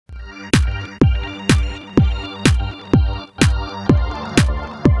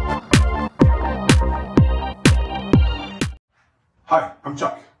I'm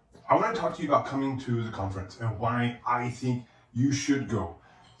Chuck. I want to talk to you about coming to the conference and why I think you should go.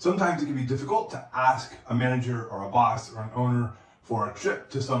 Sometimes it can be difficult to ask a manager or a boss or an owner for a trip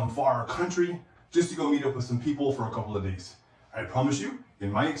to some far country just to go meet up with some people for a couple of days. I promise you,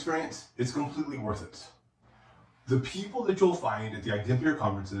 in my experience, it's completely worth it. The people that you'll find at the iDempiere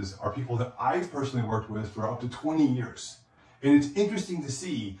conferences are people that I've personally worked with for up to 20 years. And it's interesting to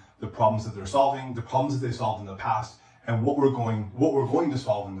see the problems that they're solving, the problems that they solved in the past, and what we're going to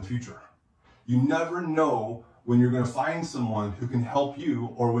solve in the future. You never know when you're going to find someone who can help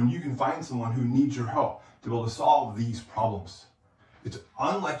you or when you can find someone who needs your help to be able to solve these problems. It's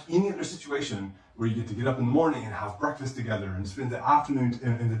unlike any other situation where you get to get up in the morning and have breakfast together and spend the afternoon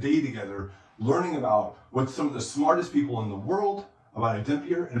and the day together learning about what some of the smartest people in the world about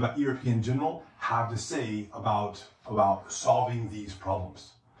iDempiere and about ERP in general have to say about solving these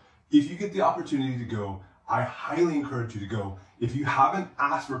problems. If you get the opportunity to go, I highly encourage you to go. If you haven't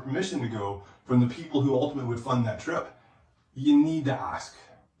asked for permission to go from the people who ultimately would fund that trip, you need to ask.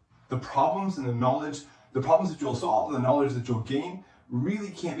 The problems and the knowledge, the problems that you'll solve and the knowledge that you'll gain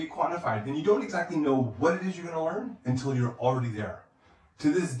really can't be quantified. And you don't exactly know what it is you're going to learn until you're already there. To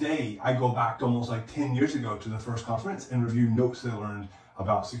this day, I go back to almost like 10 years ago to the first conference and review notes that I learned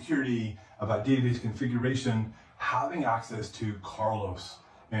about security, about database configuration, having access to Carlos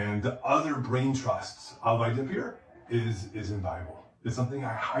and the other brain trusts of iDempiere is invaluable. It's something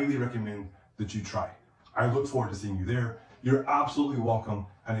I highly recommend that you try. I look forward to seeing you there. You're absolutely welcome,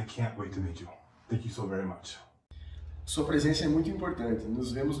 and I can't wait to meet you. Thank you so very much. Sua presença é muito importante.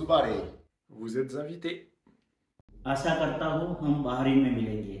 Nos vemos no Bahrein. Vous êtes invité. アシャカタホハンバハリンメミ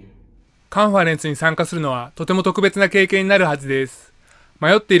レンゲ。カンファレンスに参加するのはとても特別な経験になるはずです。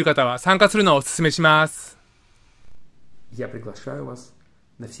迷っている方は参加するのをお勧めします。Я приглашаю вас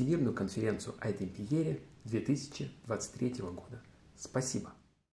на Всемирную конференцию iDempiere 2023 года. Спасибо.